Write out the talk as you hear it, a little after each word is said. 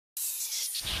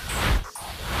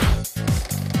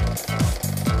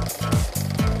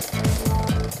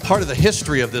part of the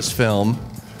history of this film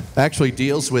actually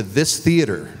deals with this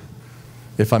theater,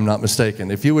 if I'm not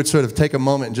mistaken. If you would sort of take a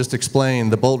moment and just explain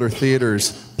the Boulder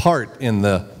Theater's part in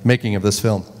the making of this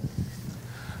film.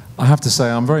 I have to say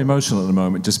I'm very emotional at the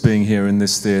moment just being here in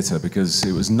this theatre, because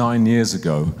it was 9 years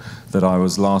ago that I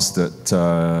was last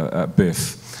at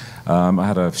BIFF. I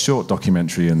had a short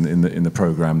documentary in the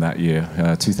programme that year,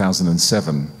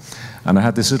 2007, and I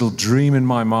had this little dream in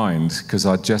my mind because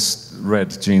I just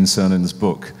read Gene Cernan's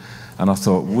book, and I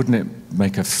thought, wouldn't it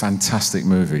make a fantastic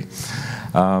movie?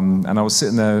 And I was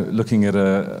sitting there looking at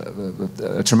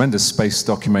a tremendous space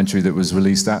documentary that was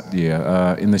released that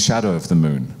year, In the Shadow of the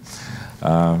Moon.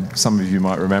 Some of you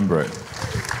might remember it.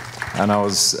 And I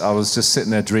was just sitting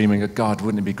there dreaming, God,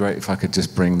 wouldn't it be great if I could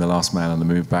just bring The Last Man on the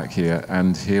Move back here?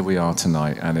 And here we are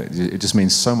tonight, and it just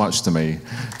means so much to me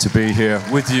to be here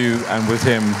with you and with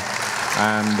him.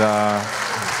 And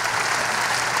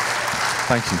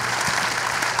thank you.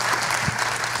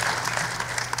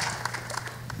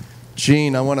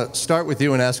 Gene, I want to start with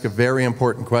you and ask a very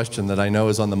important question that I know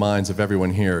is on the minds of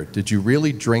everyone here. Did you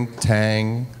really drink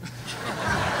Tang?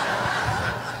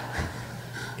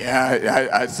 Yeah,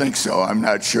 I think so. I'm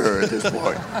not sure at this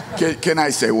point. Can I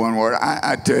say one word?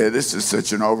 I tell you, this is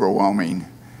such an overwhelming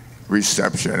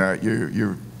reception.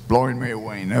 You're blowing me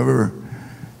away. Never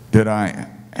did I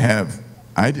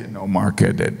didn't know Mark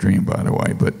had that dream, by the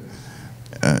way, but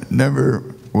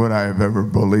never would I have ever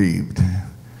believed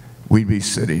we'd be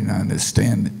sitting on this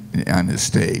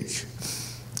stage,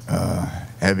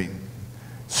 having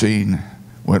seen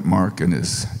what Mark and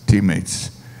his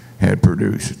teammates had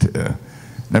produced.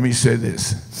 Let me say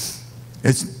this.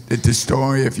 The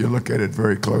story, if you look at it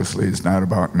very closely, is not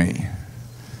about me.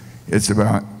 It's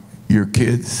about your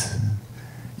kids,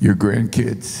 your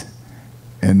grandkids,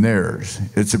 and theirs.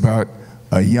 It's about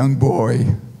a young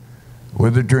boy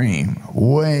with a dream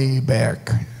way back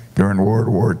during World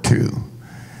War II,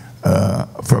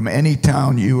 from any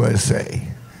town, USA,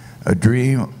 a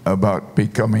dream about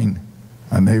becoming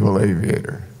a naval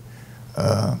aviator.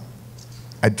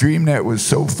 A dream that was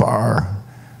so far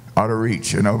out of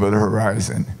reach and over the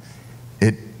horizon,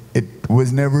 it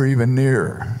was never even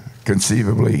near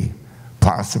conceivably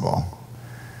possible.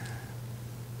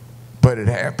 But it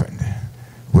happened.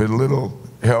 With little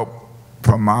help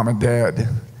from Mom and Dad,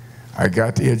 I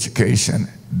got the education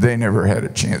they never had a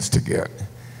chance to get.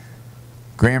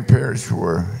 Grandparents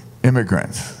were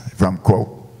immigrants from,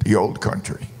 quote, the old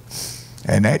country.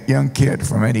 And that young kid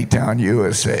from any town,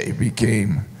 USA,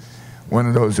 became one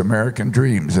of those American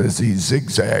dreams as he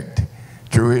zigzagged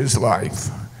through his life,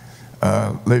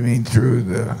 living through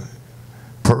the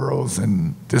pearls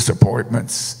and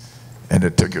disappointments and the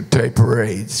ticker-tape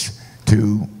parades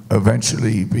to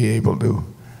eventually be able to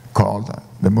call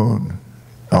the moon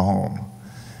a home.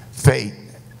 Fate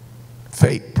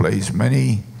plays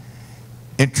many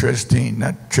interesting,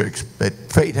 not tricks, but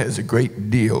fate has a great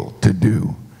deal to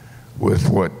do with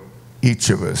what each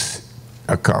of us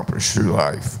accomplish through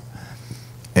life.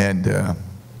 And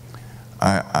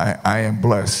I am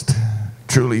blessed,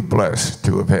 truly blessed,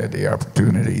 to have had the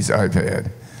opportunities I've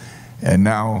had. And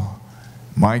now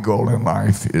my goal in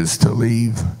life is to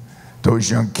leave those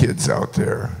young kids out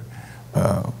there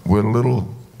with a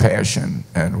little passion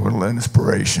and a little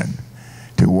inspiration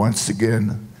to once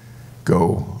again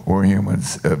go where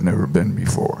humans have never been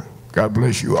before. God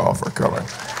bless you all for coming.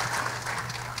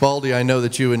 Baldy, I know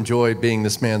that you enjoy being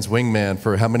this man's wingman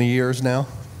for how many years now?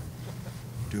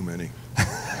 Too many.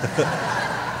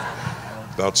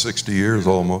 About 60 years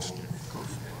almost.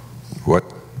 What?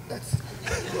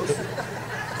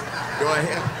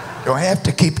 Do I have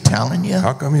to keep telling you?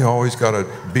 How come you always got to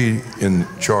be in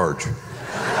charge?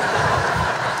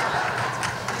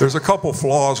 There's a couple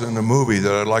flaws in the movie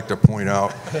that I'd like to point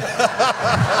out.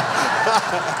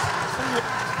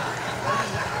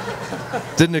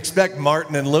 Didn't expect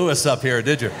Martin and Lewis up here,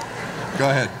 did you? Go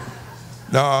ahead.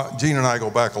 Now, Gene and I go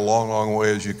back a long, long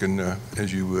way, as you can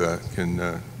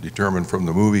determine from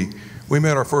the movie. We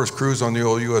met our first cruise on the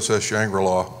old USS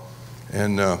Shangri-La,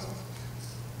 and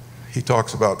he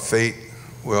talks about fate.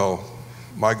 Well,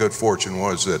 my good fortune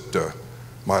was that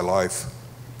my life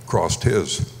crossed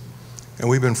his, and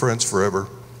we've been friends forever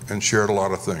and shared a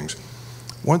lot of things.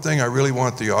 One thing I really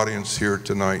want the audience here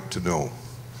tonight to know,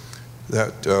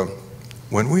 that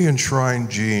when we enshrined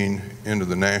Gene into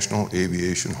the National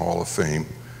Aviation Hall of Fame,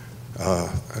 I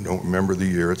don't remember the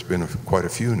year, it's been quite a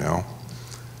few now,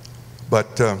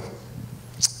 but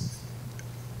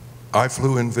I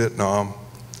flew in Vietnam,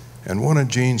 and one of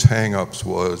Gene's hang-ups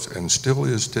was, and still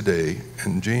is today,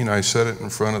 and Gene, I said it in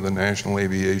front of the National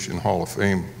Aviation Hall of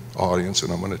Fame audience,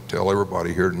 and I'm going to tell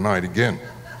everybody here tonight again.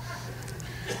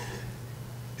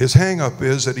 His hang-up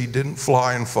is that he didn't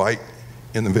fly and fight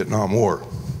in the Vietnam War.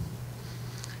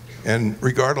 And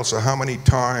regardless of how many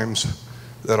times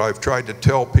that I've tried to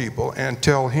tell people and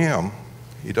tell him,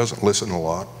 he doesn't listen a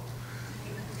lot,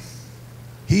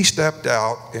 he stepped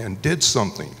out and did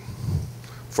something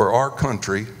for our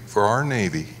country, for our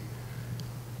Navy,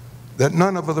 that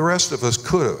none of the rest of us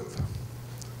could have.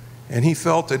 And he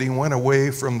felt that he went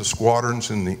away from the squadrons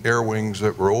and the air wings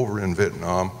that were over in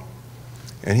Vietnam,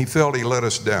 and he felt he let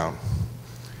us down.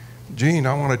 Gene,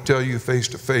 I want to tell you face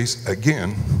to face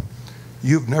again,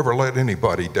 you've never let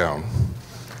anybody down,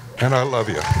 and I love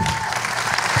you.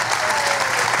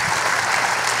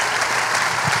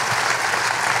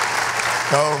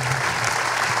 So,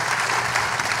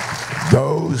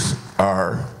 those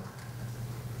are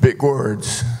big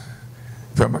words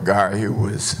from a guy who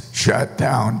was shot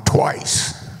down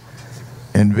twice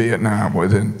in Vietnam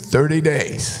within 30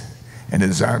 days and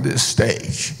is on this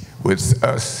stage with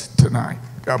us tonight.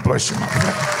 God bless you, my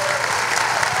friend.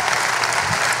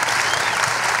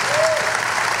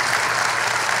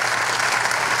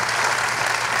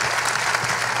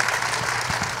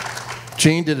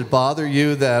 Gene, did it bother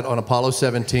you that on Apollo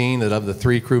 17, that of the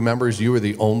 3 crew members, you were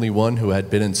the only one who had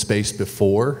been in space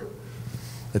before?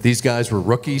 That these guys were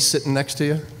rookies sitting next to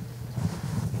you?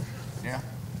 Yeah,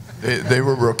 they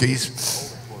were rookies.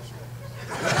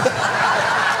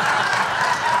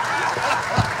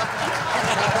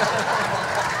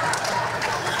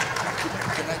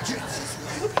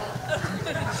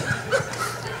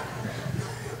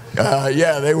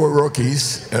 Yeah, they were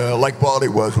rookies, like Baldy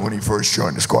was when he first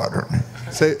joined the squadron.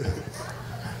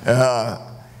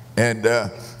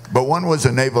 But one was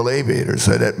a naval aviator,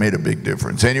 so that made a big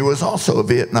difference. And he was also a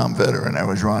Vietnam veteran. That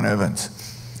was Ron Evans.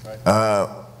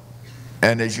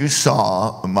 And as you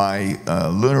saw, my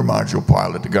lunar module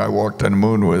pilot, the guy I walked on the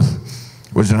moon with,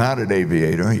 was an audit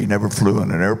aviator. He never flew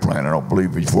in an airplane, I don't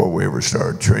believe, before we ever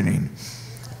started training.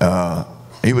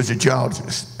 He was a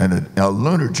geologist, and a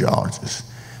lunar geologist,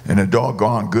 and a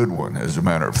doggone good one, as a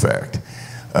matter of fact.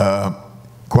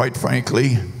 Quite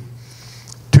frankly,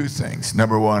 2 things.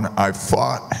 Number one, I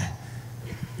fought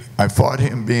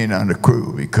him being on the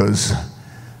crew because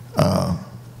the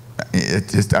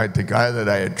guy that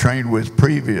I had trained with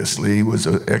previously, he was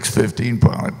an X-15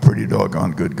 pilot, pretty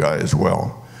doggone good guy as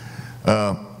well.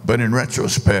 But in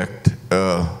retrospect,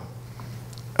 it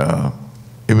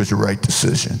was the right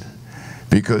decision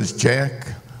because Jack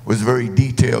was a very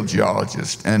detailed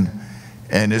geologist, and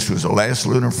this was the last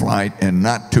lunar flight, and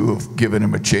not to have given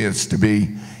him a chance to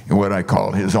be in what I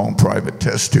call his own private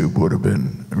test tube would have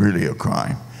been really a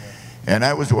crime. And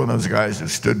I was one of those guys that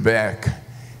stood back,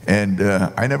 and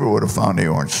I never would have found the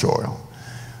orange soil.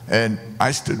 And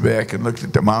I stood back and looked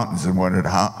at the mountains and wondered,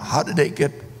 how did they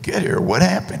get here? What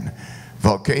happened?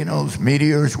 Volcanoes,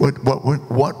 meteors,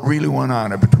 what really went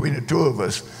on? And between the 2 of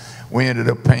us, we ended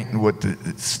up painting what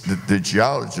the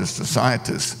geologists, the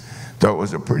scientists, thought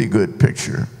was a pretty good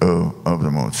picture of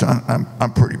the moon. So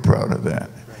I'm pretty proud of that.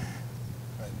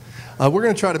 We're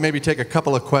going to try to maybe take a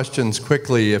couple of questions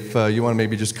quickly. If you want to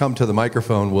maybe just come to the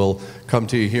microphone, we'll come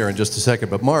to you here in just a second.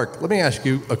 But Mark, let me ask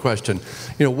you a question.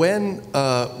 You know, when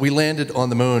we landed on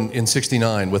the moon in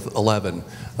 '69 with 11,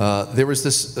 there was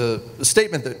this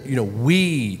statement that, you know,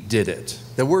 we did it.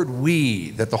 The word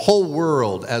we, that the whole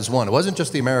world as one. It wasn't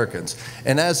just the Americans.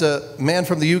 And as a man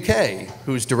from the UK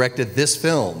who's directed this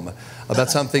film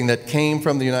about something that came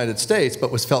from the United States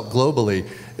but was felt globally,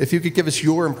 if you could give us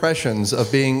your impressions of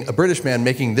being a British man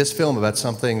making this film about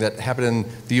something that happened in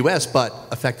the US but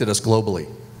affected us globally.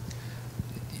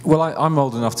 Well, I'm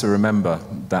old enough to remember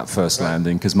that first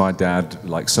landing because my dad,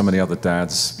 like so many other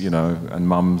dads, you know, and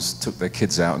mums, took their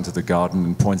kids out into the garden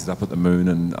and pointed up at the moon,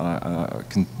 and I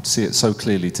can see it so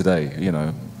clearly today. You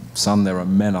know, son, there are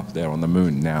men up there on the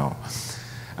moon now.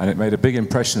 And it made a big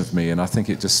impression of me, and I think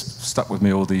it just stuck with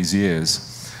me all these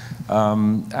years.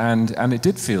 And it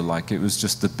did feel like it was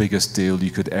just the biggest deal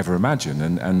you could ever imagine,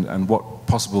 and what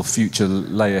possible future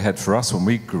lay ahead for us when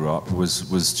we grew up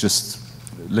was just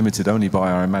limited only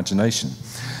by our imagination.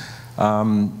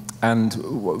 And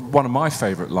one of my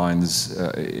favorite lines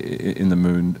in the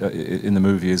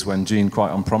movie is when Gene,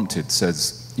 quite unprompted,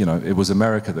 says, you know, it was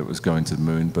America that was going to the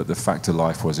moon, but the fact of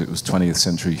life was it was 20th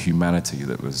century humanity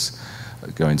that was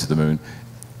going to the moon.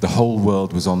 The whole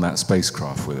world was on that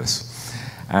spacecraft with us.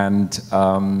 And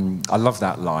I love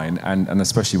that line, and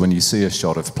especially when you see a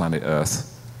shot of planet Earth.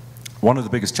 One of the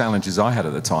biggest challenges I had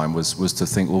at the time was to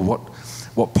think, well,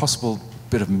 what possible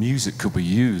bit of music could we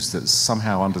use that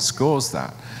somehow underscores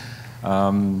that?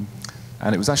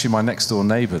 And it was actually my next door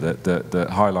neighbor that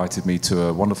highlighted me to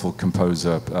a wonderful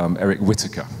composer, Eric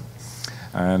Whittaker.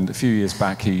 And a few years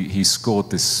back, he scored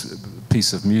this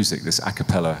piece of music, this a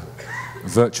cappella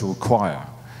virtual choir,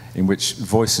 in which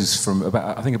voices from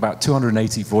I think about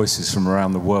 280 voices from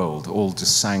around the world all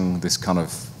just sang this kind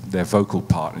of their vocal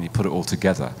part, and he put it all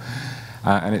together.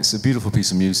 And it's a beautiful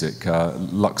piece of music,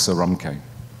 Luxor Rumke.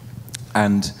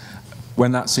 And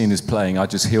when that scene is playing, I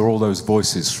just hear all those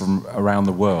voices from around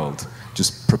the world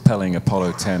just propelling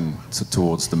Apollo 10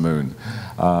 towards the moon.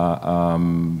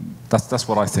 That's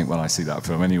what I think when I see that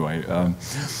film, anyway.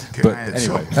 But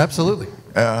anyway, absolutely.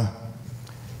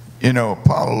 You know,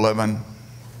 Apollo 11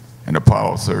 and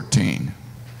Apollo 13.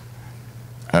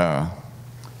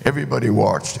 Everybody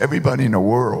watched. Everybody in the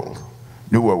world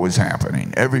knew what was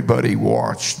happening. Everybody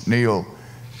watched Neil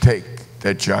take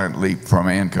that giant leap from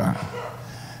mankind.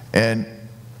 And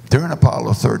during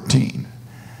Apollo 13,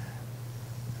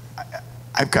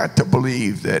 I've got to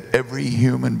believe that every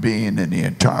human being in the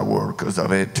entire world, because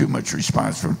I've had too much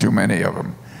response from too many of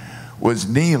them, was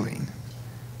kneeling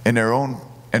in their own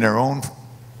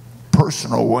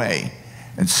personal way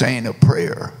and saying a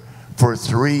prayer for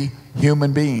 3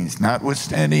 human beings,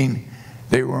 notwithstanding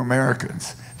they were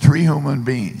Americans, 3 human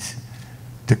beings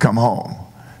to come home.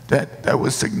 That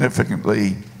was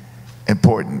significantly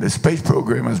important. The space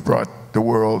program has brought the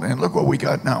world, and look what we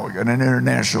got now. We got an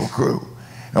international crew.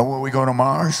 And when we go to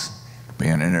Mars, it'll be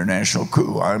an international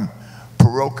crew. I'm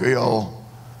parochial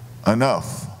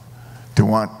enough to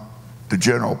want the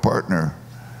general partner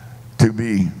to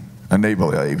be a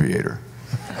naval aviator.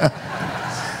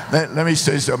 Let me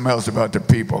say something else about the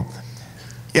people.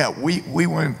 Yeah, we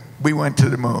went to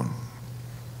the moon.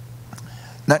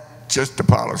 Not just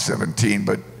Apollo 17,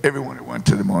 but everyone who went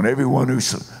to the moon, everyone who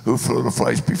flew the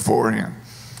flights beforehand.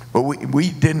 But we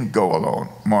didn't go alone,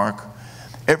 Mark.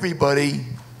 Everybody,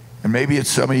 and maybe it's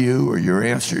some of you or your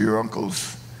aunts or your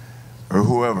uncles or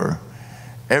whoever,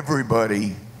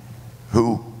 everybody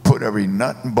who put every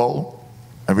nut and bolt,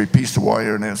 every piece of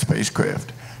wire in that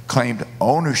spacecraft, claimed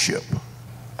ownership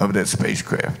of that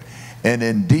spacecraft, and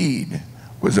indeed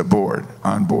was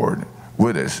on board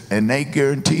with us. And they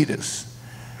guaranteed us,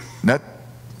 not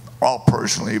all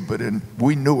personally, but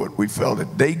we knew it, we felt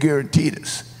it, they guaranteed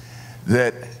us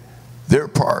that their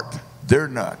part, their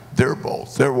nut, their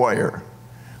bolt, their wire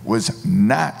was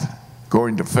not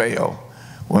going to fail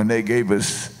when they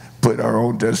put our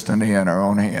own destiny in our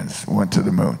own hands, went to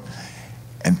the moon.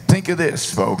 And think of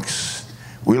this, folks.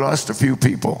 We lost a few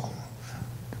people,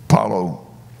 Apollo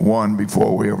 1,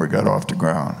 before we ever got off the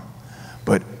ground.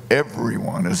 But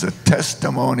everyone is a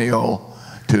testimonial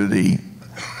to the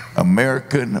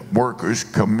American workers'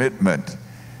 commitment,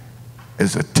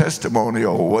 is a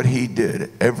testimonial of what he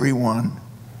did. Everyone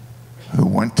who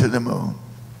went to the moon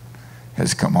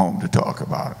has come home to talk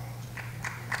about it.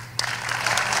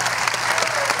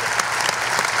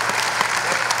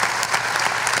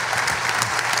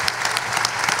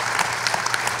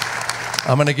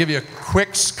 I'm going to give you a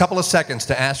quick couple of seconds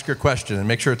to ask your question, and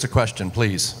make sure it's a question,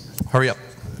 please. Hurry up.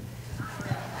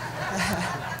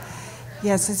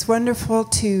 Yes, it's wonderful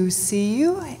to see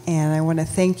you, and I want to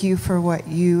thank you for what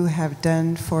you have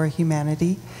done for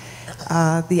humanity.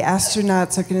 The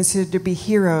astronauts are considered to be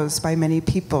heroes by many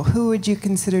people. Who would you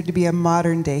consider to be a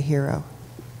modern-day hero?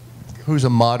 Who's a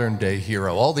modern-day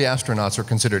hero? All the astronauts are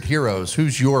considered heroes.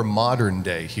 Who's your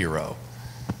modern-day hero?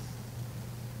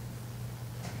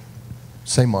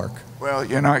 Say Mark. Well,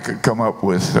 you know, I could come up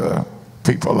with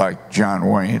people like John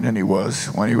Wayne, and he was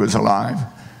when he was alive.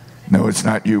 No, it's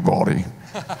not you, Baldy.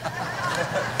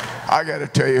 I got to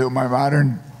tell you who my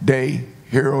modern-day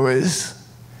hero is,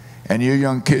 and you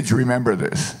young kids remember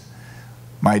this.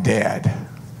 My dad,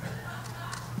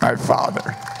 my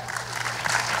father.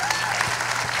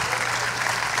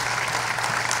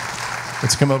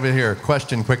 Let's come over here.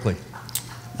 Question quickly. Gene,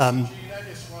 I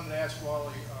just wanted to ask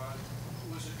Wally,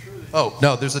 was it true that... Oh,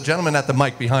 no, there's a gentleman at the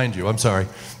mic behind you. I'm sorry.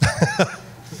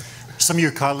 Some of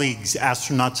your colleagues,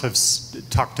 astronauts, have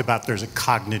talked about there's a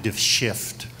cognitive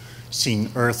shift,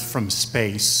 seeing Earth from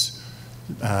space,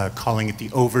 calling it the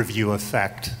overview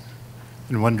effect,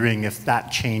 and wondering if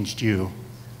that changed you.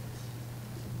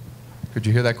 Could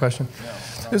you hear that question?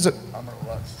 No, I'm a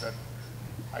lot.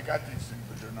 I got these things,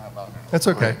 but they're not loud enough. That's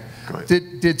okay. Go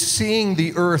ahead. Did seeing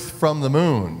the Earth from the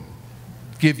moon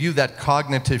give you that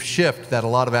cognitive shift that a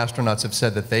lot of astronauts have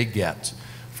said that they get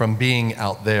from being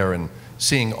out there and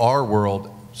seeing our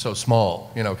world so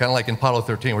small? You know, kind of like in Apollo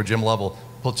 13 where Jim Lovell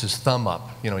puts his thumb up,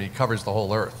 you know, he covers the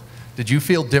whole Earth. Did you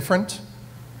feel different?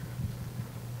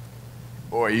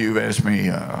 Boy, you've asked me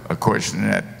a question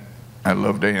that I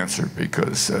love to answer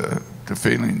because the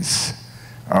feelings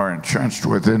are entrenched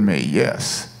within me.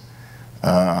 Yes.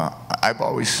 I I've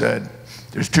always said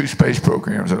there's 2 space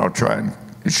programs, and I'll try and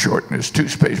shorten. There's 2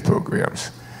 space programs,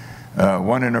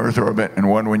 one in Earth orbit and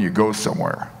one when you go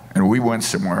somewhere. And we went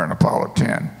somewhere in Apollo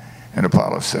 10 and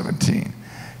Apollo 17.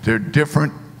 They're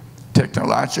different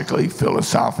technologically,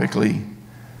 philosophically,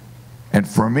 and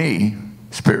for me,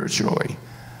 spiritually.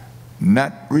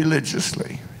 Not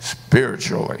religiously,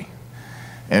 spiritually.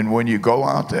 And when you go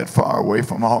out that far away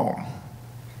from home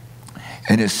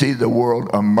and you see the world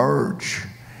emerge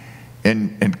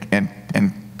and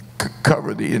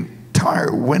cover the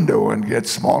entire window and get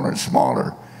smaller and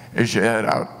smaller as you head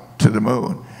out to the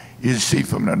moon, you see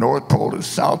from the North Pole to the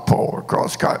South Pole,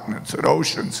 across continents and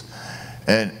oceans.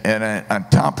 And on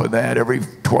top of that, every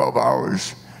 12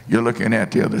 hours, you're looking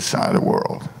at the other side of the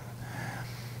world.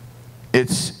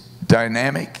 It's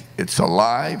dynamic, it's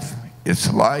alive,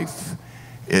 it's life.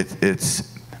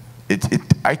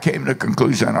 I came to the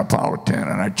conclusion on Apollo 10,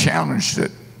 and I challenged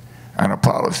it on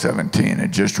Apollo 17.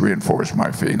 It just reinforced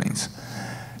my feelings.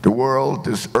 The world,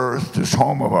 this Earth, this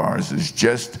home of ours, is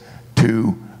just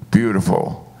too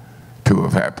beautiful to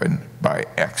have happened by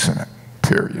accident,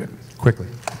 period. Quickly.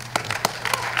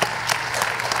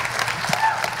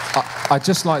 I'd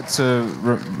just like to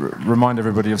remind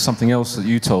everybody of something else that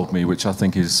you told me, which I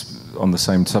think is on the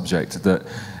same subject, that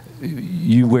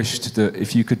you wished that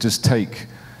if you could just take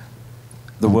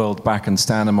the world back and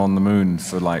stand them on the moon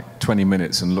for like 20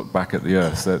 minutes and look back at the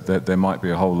Earth, that there might be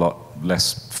a whole lot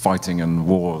less fighting and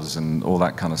wars and all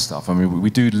that kind of stuff. I mean, we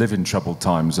do live in troubled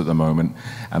times at the moment,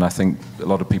 and I think a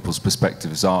lot of people's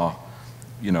perspectives are,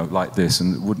 you know, like this.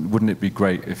 And wouldn't it be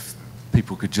great if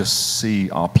people could just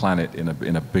see our planet in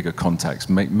a bigger context?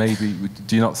 Maybe,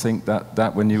 do you not think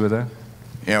that when you were there?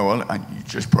 Yeah, well, you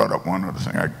just brought up one other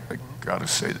thing. I got to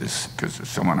say this because there's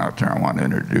someone out there I want to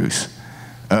introduce.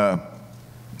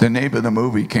 The name of the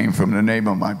movie came from the name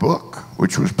of my book,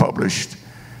 which was published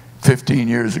 15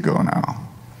 years ago now.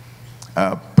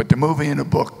 But the movie and the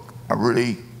book are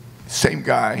really same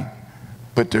guy,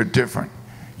 but they're different.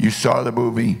 You saw the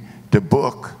movie. The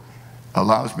book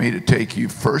allows me to take you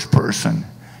first person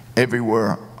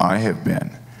everywhere I have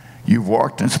been. You've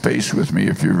walked in space with me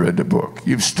if you read the book.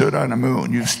 You've stood on the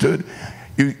moon. You've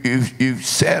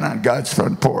sat on God's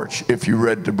front porch if you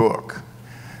read the book,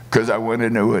 because I went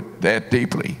into it that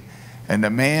deeply. And the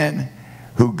man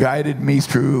who guided me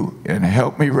through and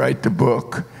helped me write the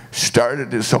book,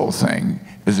 started this whole thing,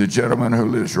 is a gentleman who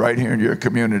lives right here in your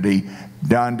community,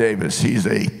 Don Davis. He's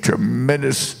a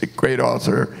tremendous, great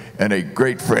author and a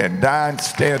great friend. Don,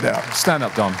 stand up. Stand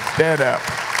up, Don. Stand up.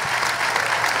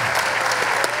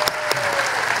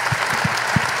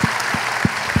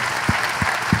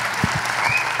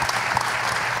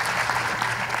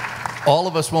 All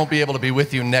of us won't be able to be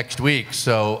with you next week,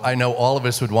 so I know all of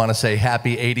us would want to say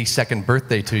happy 82nd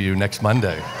birthday to you next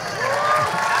Monday.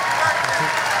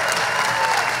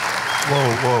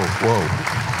 Whoa.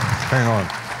 Hang on.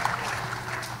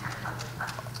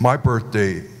 My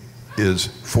birthday is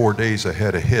 4 days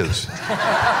ahead of his.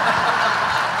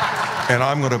 And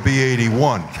I'm going to be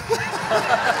 81.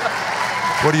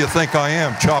 What do you think I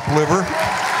am, chopped liver?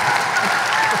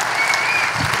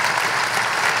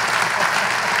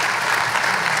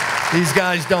 These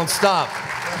guys don't stop.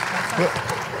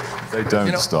 They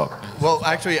don't stop. Well,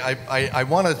 actually, I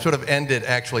want to sort of end it,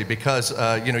 actually, because,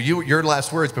 your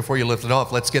last words before you lift it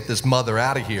off, let's get this mother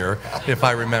out of here, if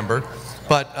I remember.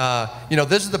 But,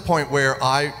 this is the point where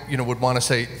I, would want to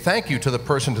say thank you to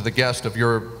the guest of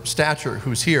your stature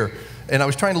who's here. And I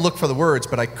was trying to look for the words,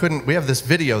 but I couldn't. We have this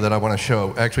video that I want to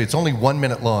show. Actually, it's only 1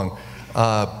 minute long.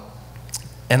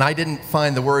 And I didn't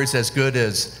find the words as good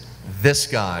as this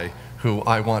guy, who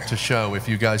I want to show, if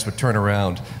you guys would turn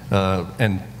around.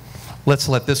 And let's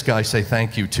let this guy say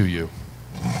thank you to you.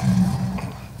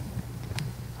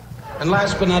 And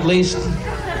last but not least,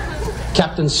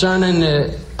 Captain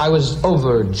Cernan. I was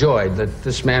overjoyed that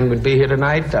this man would be here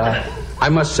tonight. I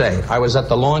must say, I was at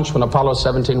the launch when Apollo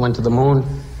 17 went to the moon.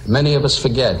 Many of us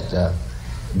forget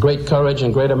great courage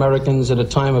and great Americans at a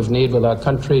time of need with our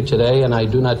country today, and I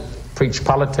do not preach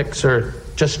politics or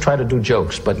just try to do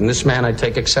jokes, but in this man I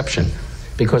take exception,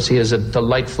 because he is a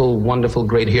delightful, wonderful,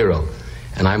 great hero.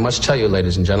 And I must tell you,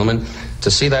 ladies and gentlemen,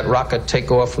 to see that rocket take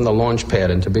off from the launch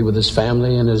pad and to be with his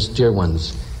family and his dear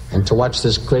ones, and to watch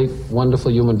this great,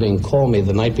 wonderful human being call me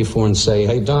the night before and say,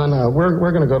 hey, Don,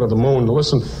 we're going to go to the moon.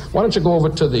 Listen, why don't you go over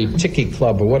to the Tiki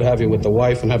Club or what have you with the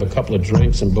wife and have a couple of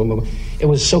drinks and boom, boom. It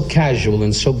was so casual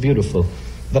and so beautiful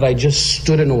that I just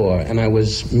stood in awe, and I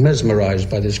was mesmerized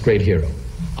by this great hero.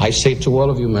 I say to all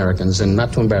of you Americans, and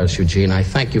not to embarrass you, Gene, I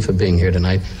thank you for being here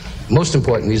tonight. Most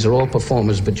important, these are all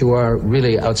performers, but you are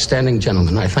really outstanding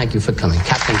gentlemen. I thank you for coming.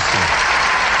 Captain Cernan.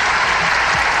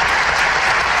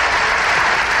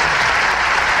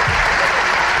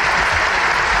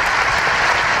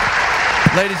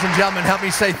 Ladies and gentlemen, help me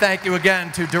say thank you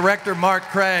again to Director Mark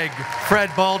Craig,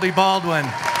 Fred Baldy Baldwin,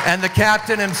 and the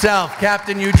captain himself,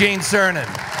 Captain Eugene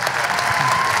Cernan.